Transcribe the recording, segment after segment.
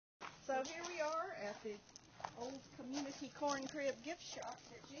the old community corn crib gift shop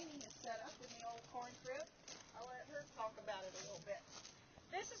that Jeannie has set up in the old corn crib. I'll let her talk about it a little bit.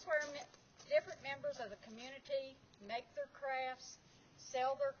 This is where different members of the community make their crafts,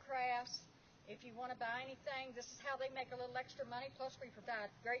 sell their crafts. If you want to buy anything, this is how they make a little extra money. Plus, we provide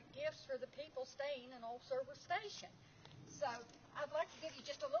great gifts for the people staying in Old Silver Station. So, I'd like to give you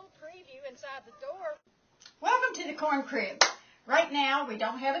just a little preview inside the door. Welcome to the corn crib. Right now, we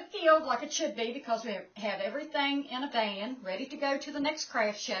don't have it filled like it should be because we have everything in a van ready to go to the next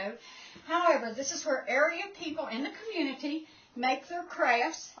craft show. However, this is where area people in the community make their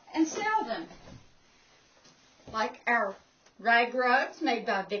crafts and sell them. Like our rag rugs made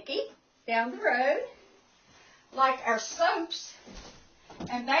by Vicki down the road. Like our soaps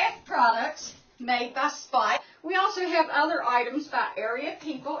and bath products made by Spike. We also have other items by area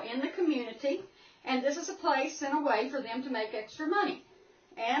people in the community. And this is a place and a way for them to make extra money.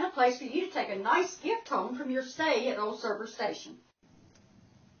 And a place for you to take a nice gift home from your stay at Old Silver Station.